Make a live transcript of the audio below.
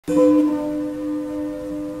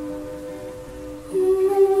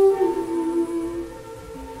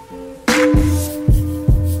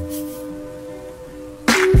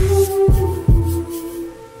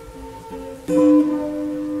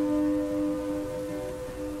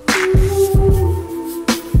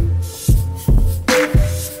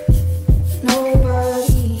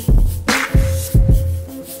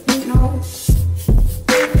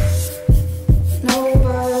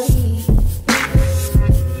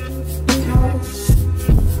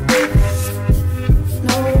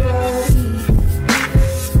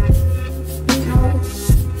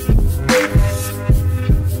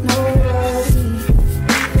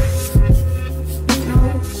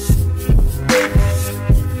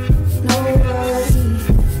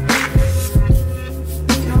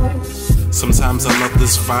Sometimes I love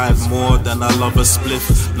this vibe more than I love a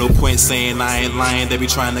spliff. No point saying I ain't lying, they be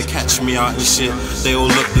trying to catch me out and shit. They all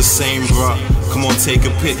look the same, bruh. Come on, take a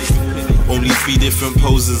pic. Only 3 different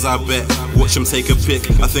poses, I bet. Watch them take a pic.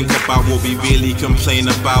 I think about what we really complain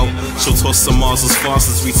about. She'll toss some Mars as fast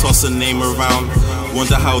as we toss a name around.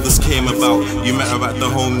 Wonder how this came about. You met her at the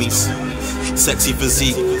homies. Sexy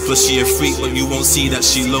physique, plus she a freak, but you won't see that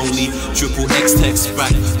she lonely. Triple X text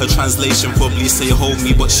back, her translation probably say hold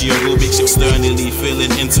me, but she a real bitch externally,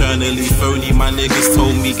 feeling internally phony. My niggas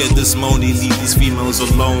told me get this money, leave these females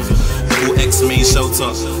alone. Double X main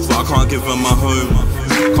shelter, but I can't give her my home.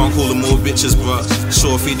 Can't call them all bitches, but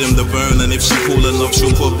sure feed them the bone. And if she cool enough,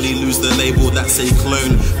 she'll probably lose the label that say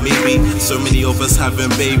clone. Maybe so many of us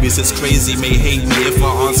having babies, it's crazy, may hate me if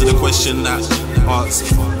I answer the question that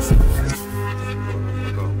asks.